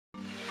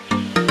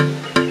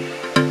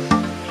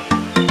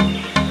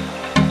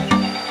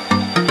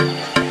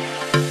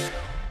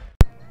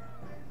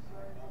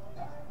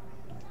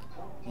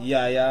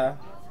Yaya,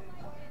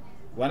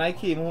 when I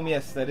came home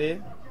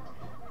yesterday,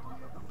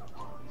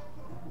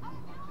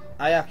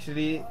 I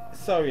actually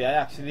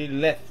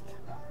left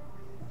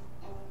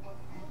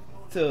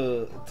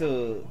to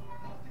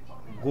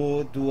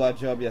go do a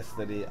job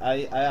yesterday.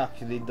 I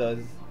actually does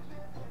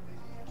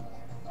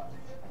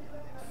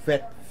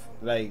vet,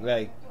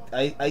 like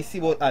I see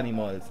about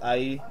animals.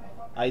 I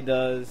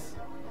does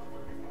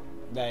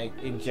like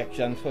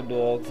injections for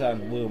dogs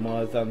and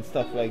wormers and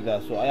stuff like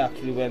that. So I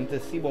actually went to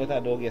see about a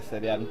dog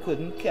yesterday and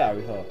couldn't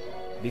carry her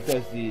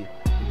because the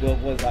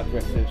dog was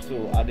aggressive.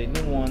 So I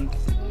didn't want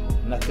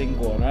nothing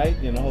going, right?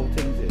 You know how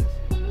things is.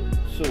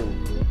 So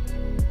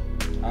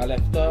I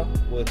left her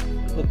with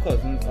her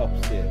cousins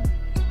upstairs,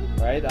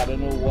 right? I don't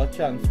know what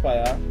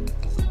transpired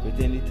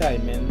within the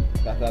timing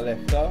that I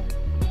left her.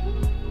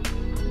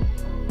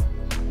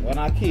 When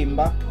I came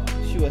back,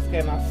 she was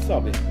kind of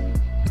sobbing.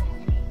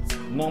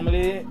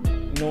 Normally,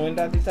 knowing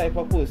that the type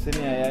of person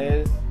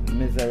Yaya is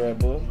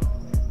miserable,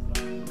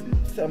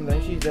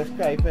 sometimes she just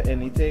cry for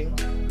anything.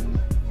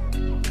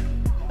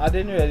 I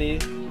didn't really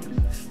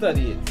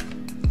study it,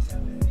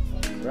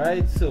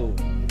 right? So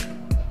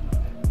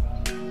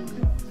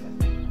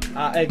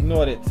I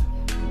ignored it,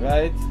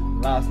 right?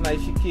 Last night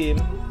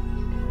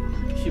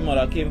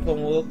mother came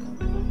from work.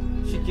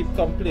 She keep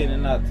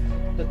complaining that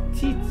her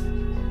teeth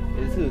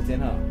is hurting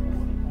her,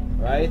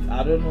 right?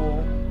 I don't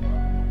know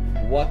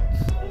what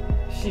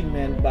she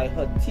meant by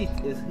her teeth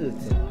is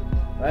hurting,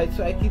 right?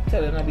 So I keep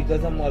telling her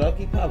because her mother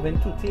keep having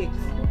toothaches.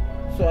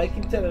 So I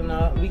keep telling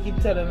her, we keep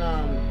telling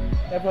her,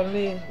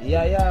 definitely,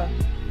 yeah,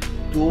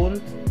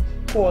 don't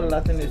call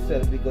that in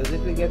itself, because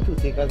if you get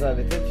toothache as a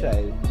little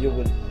child, you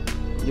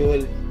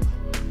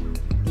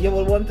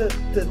will want to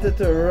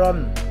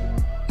run,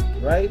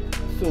 right?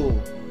 So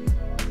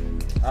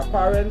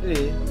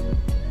apparently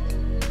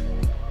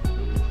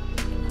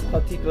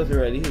her teeth was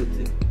already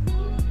hurting.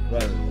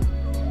 Well,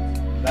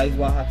 that is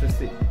what I had to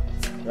say,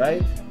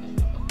 right?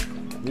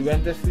 We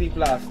went to sleep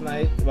last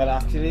night. Well,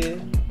 actually,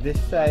 this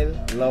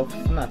child loves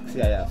snacks,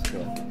 Yaya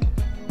squad.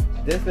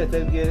 This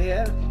little girl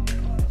here,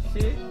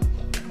 she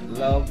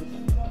loves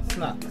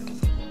snacks,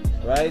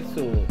 right?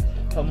 So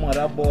her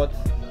mother bought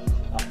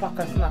a pack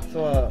of snacks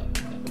for her,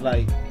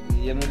 like,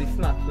 you know, the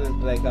snacks was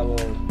like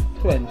about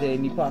 20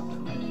 in the pack,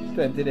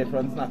 20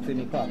 different snacks in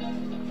the pack,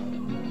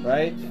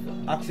 right?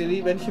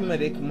 Actually, when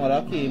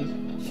mother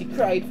came, she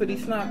cried for the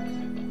snack.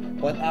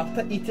 But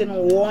after eating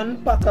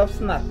one pack of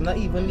snack, not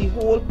even the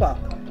whole pack,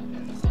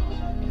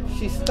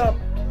 she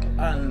stopped,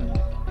 and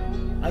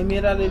I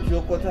made a little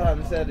joke with her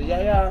and said,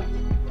 yeah,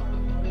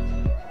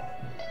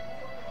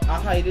 I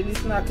hide the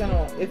snack, you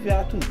know. If you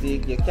have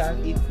toothache, you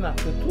can't eat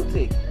snacks with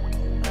toothache.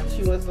 And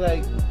she was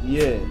like,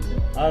 yeah,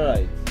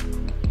 alright,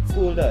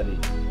 cool daddy.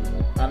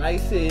 And I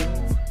say,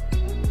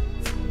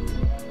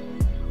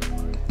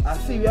 I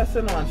serious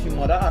now, and she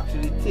mother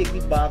actually take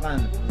the bag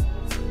and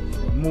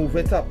move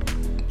it up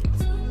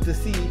to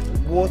see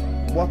what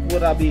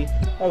would have be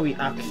our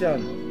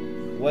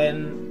reaction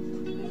when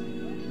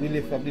we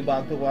lift up the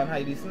bag to go and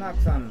hide the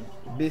snacks, and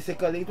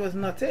basically it was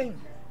nothing.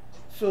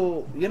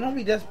 So, you know,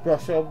 we just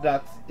brush off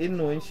that, in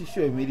knowing she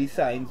showed me the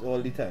signs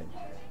all the time.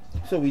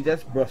 So we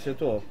just brush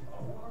it off,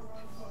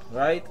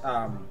 right?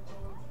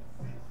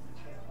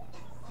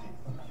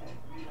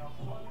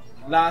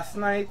 Last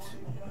night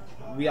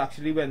we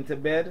actually went to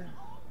bed,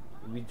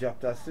 we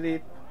dropped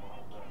asleep,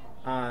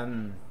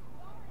 and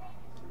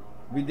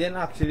we didn't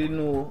actually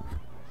know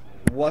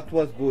what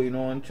was going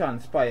on,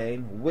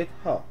 transpiring with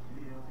her,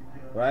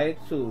 right?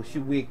 So she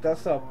waked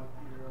us up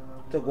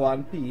to go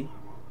and pee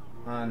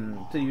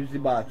and to use the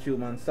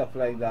bathroom and stuff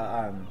like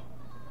that, and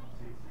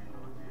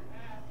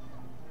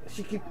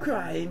she kept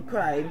crying.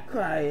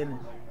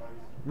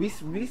 We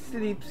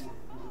sleep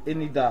in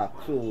the dark,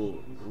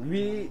 so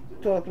we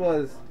thought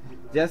was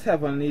just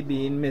heavenly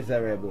being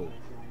miserable,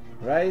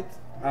 right?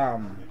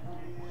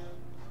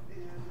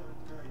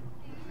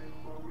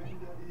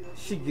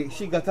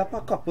 She got up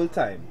a couple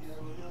times,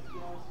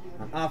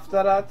 and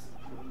after that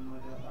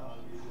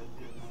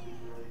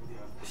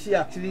she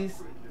actually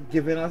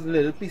given us a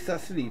little piece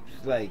of sleep.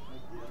 Like,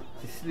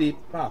 she sleep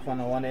half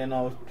an hour and then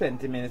now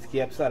 20 minutes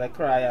she started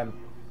crying.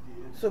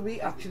 So we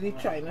actually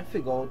trying to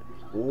figure out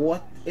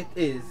what it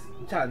is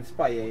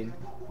transpiring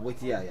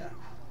with Yaya.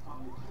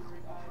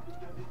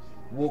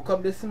 Woke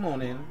up this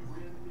morning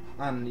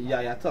and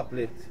Yaya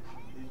tablet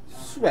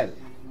swell.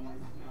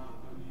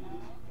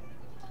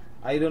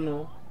 I don't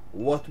know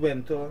what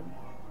went on.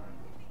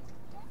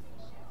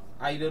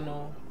 I don't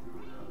know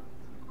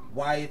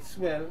why it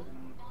swell.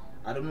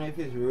 I don't know if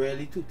it's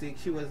really toothache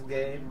she was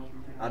getting.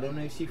 I don't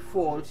know if she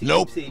fall. She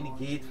keeps saying the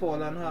gate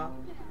fall on her.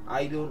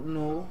 I don't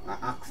know. I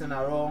asking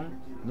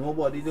around.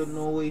 Nobody don't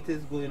know what it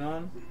is going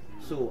on.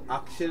 So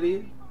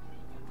actually,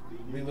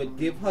 we would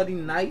give her the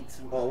night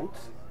out,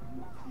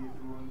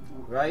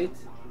 right?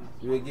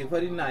 We would give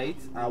her the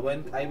night. I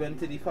went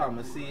to the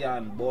pharmacy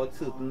and bought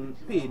certain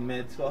pain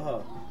meds for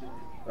her,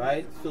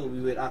 right? So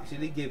we would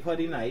actually give her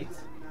the night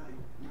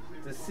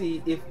to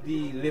see if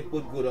the lip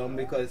would go down,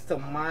 because to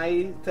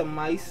my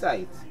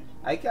sight,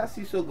 I can't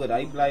see so good.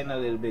 I blind a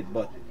little bit,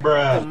 but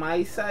to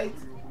my sight,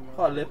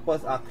 her lip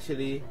was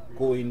actually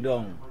going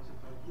down.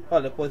 Her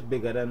lip was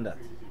bigger than that.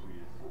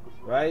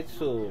 Right?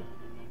 So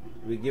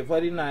we give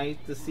her the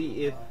night to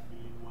see if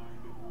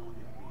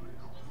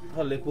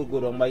her lip will go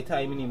down by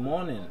time in the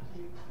morning.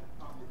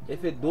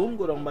 If it don't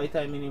go down by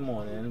time in the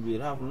morning,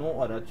 we'll have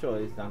no other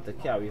choice than to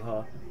carry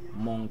her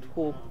Mount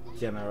Hope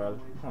General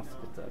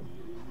Hospital.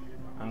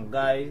 And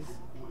guys,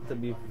 to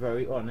be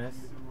very honest,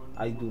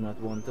 I do not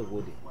want to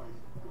go there.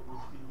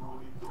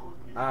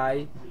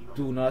 I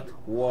do not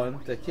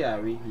want to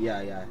carry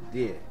Yaya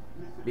there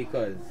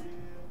because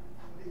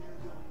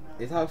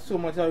it has so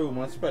much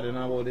rumor spreading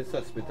about this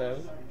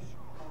hospital,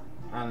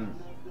 and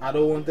I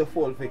don't want to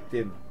fall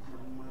victim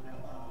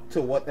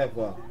to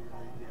whatever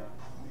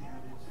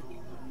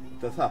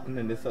that's happened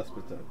in this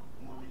hospital.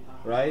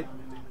 Right?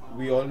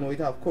 We all know it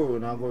have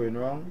corona going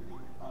wrong,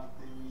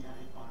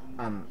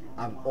 and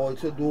I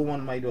also don't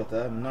want my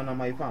daughter, none of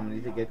my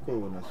family to get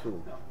corona.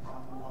 So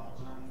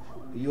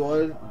you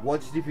all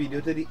watch the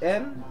video to the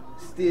end,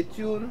 stay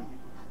tuned,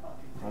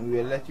 and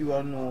we'll let you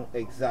all know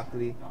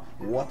exactly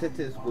what it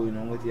is going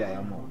on with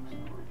Yaya mouth.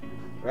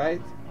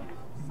 Right?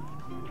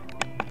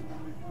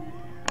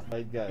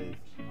 Right guys,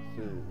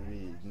 so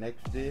the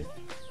next day,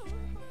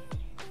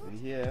 we're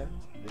here.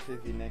 This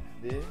is the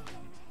next day.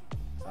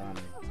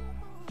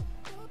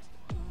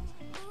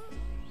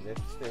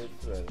 Let's say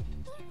swell.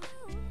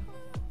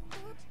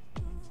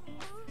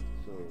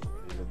 So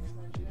we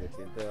look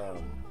to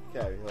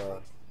carry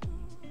her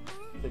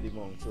to the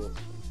Mount Hope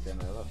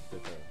General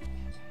Hospital.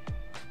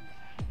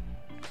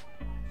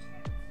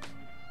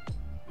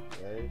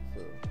 Right,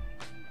 so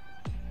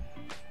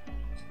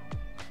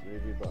we'll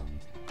be back.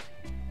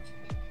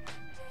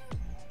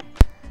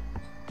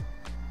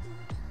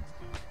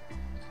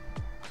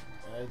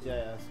 Alright,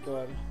 Yaya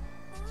squad.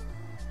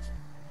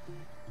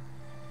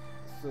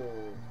 So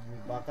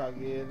we're back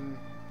again.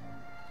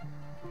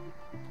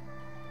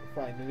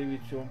 Finally we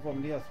home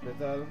from the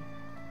hospital.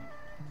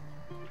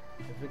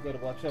 If you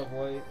could watch her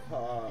voice,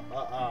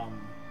 her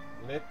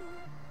lip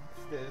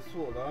still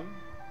swollen.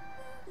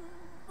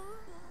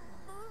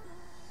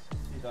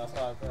 See that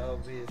part of her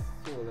face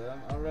swollen.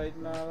 Alright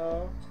now,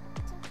 love.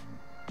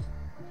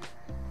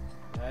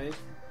 Right?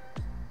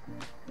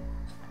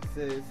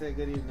 Say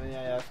good evening,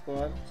 Yaya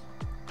squad.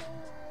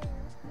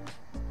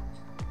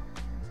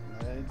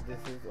 Alright,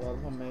 this is all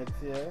her meds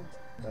here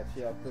that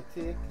she have to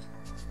take.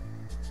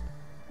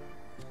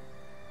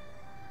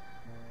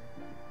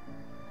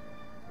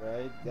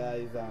 Right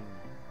guys,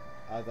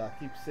 as I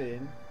keep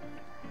saying,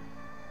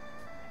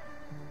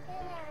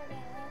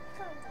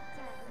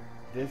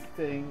 this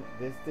thing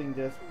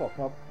just pop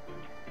up.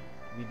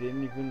 We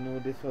didn't even know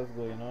this was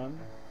going on.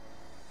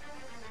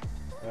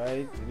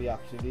 Right, we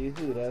actually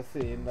heard her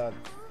saying that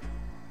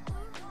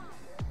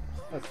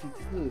her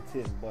teeth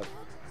hurting, but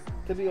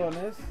to be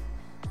honest,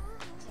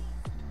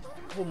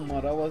 her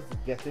mother was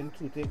getting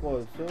toothache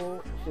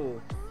also,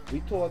 so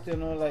we thought, you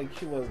know, like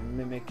she was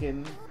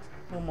mimicking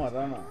her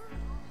mother now.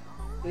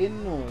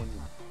 In knowing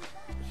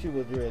she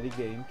was really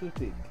getting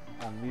toothache,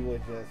 and we were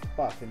just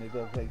passing it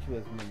off like she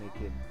was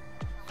mimicking.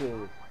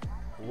 So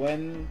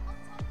when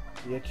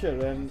your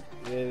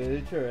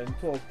little children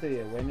talk to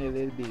you, when your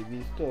little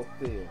babies talk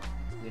to you,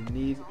 you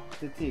need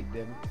to take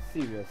them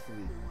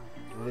seriously.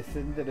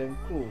 Listen to them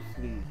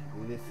closely.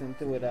 Listen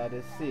to what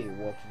others say.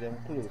 Watch them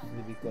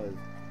closely, because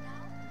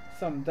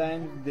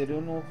sometimes they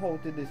don't know how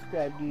to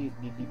describe the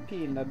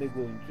pain that they're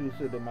going through,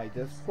 so they might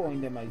just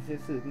point, they might say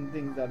certain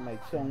things that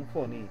might sound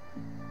funny,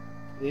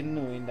 in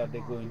knowing that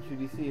they're going through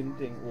the same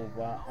thing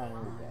over and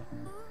over.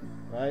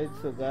 Right?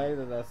 So guys,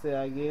 as I say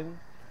again,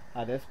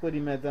 I just put the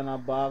meds on a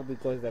bag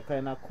because they're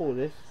kind of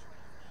coldish,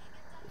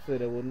 so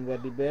they wouldn't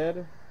wet the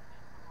bed.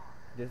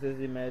 This is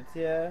the meds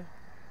here.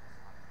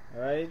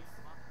 Right?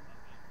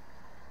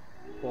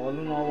 For all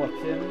who are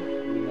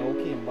watching, we now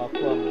came back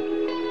from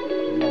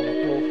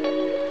Mount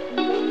Hope